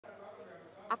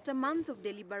After months of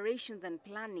deliberations and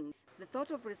planning, the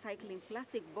thought of recycling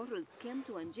plastic bottles came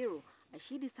to Wanjiru as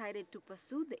she decided to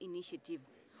pursue the initiative.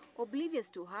 Oblivious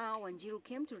to her, Wanjiru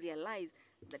came to realize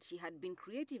that she had been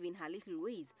creative in her little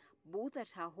ways, both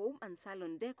at her home and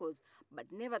salon decors, but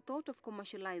never thought of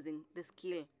commercializing the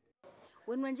skill.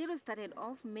 When Wanjiru started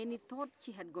off, many thought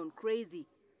she had gone crazy.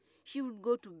 She would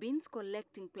go to bins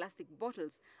collecting plastic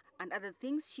bottles and other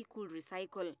things she could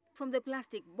recycle. From the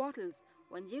plastic bottles,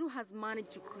 Wanjiru has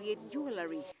managed to create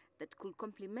jewelry that could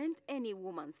complement any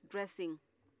woman's dressing.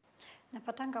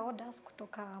 Napatanga orders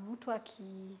kutoka mtu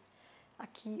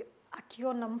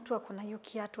akiona mtu akona hiyo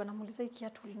kiatu, anamuuliza hii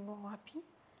kiatu ulinunua wapi?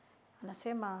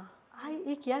 Anasema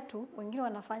hii kiatu, wengine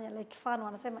wanafanya like fun,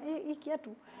 wanasema hii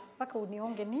kiatu mpaka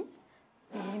unionge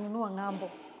nilinunua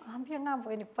ng'ambo. Anambia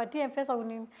ng'ambo nikupatie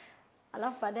pesa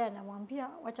alafu baadaye anamwambia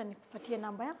wacha nikupatie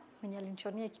namba ya mwenye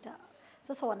alinchonia kita.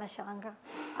 Sasa wanashanga.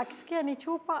 Akisikia ni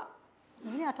chupa,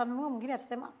 mwingine atanunua, mwingine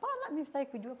atasema hapana mimi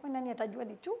sitaki kujua, kwa nani atajua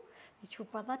ni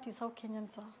chupa. That is how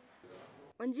Kenyans are.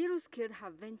 Wanjiru scaled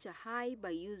her venture high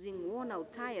by using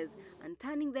worn-out tires and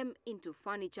turning them into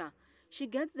furniture. She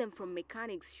gets them from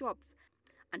mechanics' shops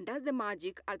and does the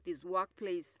magic at this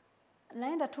workplace.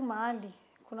 Naenda tu mahali,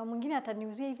 kuna mwingine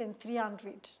ataniuzia even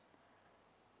 300.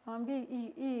 Namwambia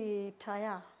hii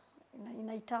tire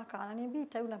inaitaka, ananiambia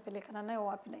tire unapelekana nayo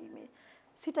wapi na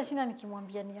sitashinda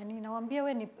nikimwambia ni nini. Namwambia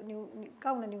wewe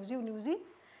kama unaniuzia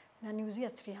na niuzia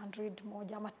 300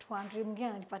 moja ama 200, mwingine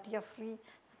ananipatia free.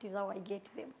 That is how I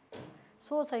get them.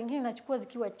 So saa nyingine nachukua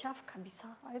zikiwa chafu kabisa,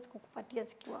 hawezi kukupatia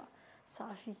zikiwa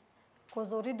safi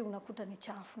because already unakuta ni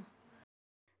chafu.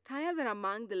 Tyres are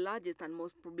among the largest and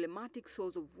most problematic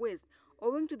source of waste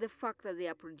owing to the fact that they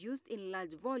are produced in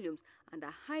large volumes and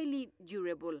are highly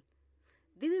durable.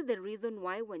 This is the reason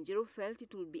why Wanjiru felt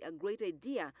it would be a great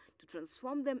idea to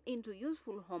transform them into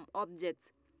useful home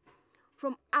objects.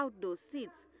 From outdoor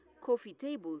seats, coffee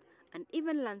tables, and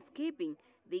even landscaping,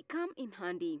 they come in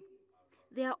handy.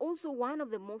 They are also one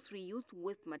of the most reused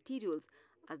waste materials,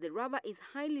 as the rubber is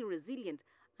highly resilient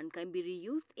and can be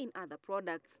reused in other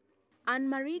products.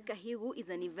 Anne-Marie Kahigu is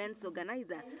an events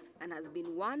organizer and has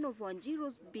been one of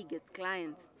Wanjiru's biggest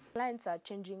clients. Clients are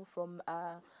changing from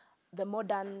the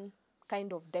modern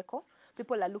kind of decor.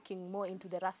 People are looking more into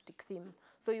the rustic theme.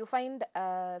 So you find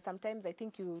sometimes, I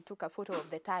think you took a photo of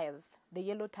the tires, the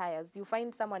yellow tires. You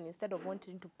find someone, instead of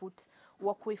wanting to put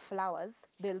walkway flowers,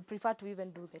 they'll prefer to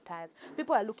even do the tires.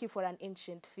 People are looking for an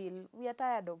ancient feel. We are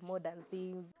tired of modern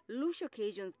things. Lush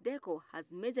Occasions decor has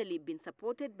majorly been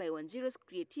supported by Wanjiru's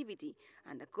creativity,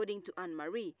 and according to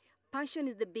Anne-Marie, passion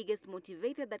is the biggest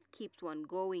motivator that keeps one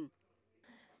going.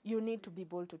 You need to be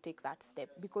bold to take that step,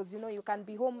 because you can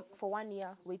be home for 1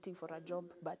 year waiting for a job,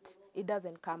 but it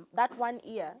doesn't come. That 1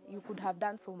 year, you could have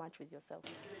done so much with yourself.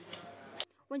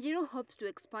 Wanjiru hopes to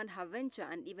expand her venture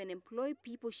and even employ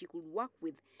people she could work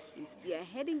with in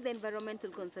spearheading the environmental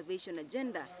conservation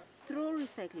agenda through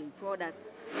recycling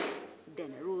products.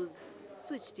 Dana Rose,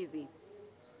 Switch TV.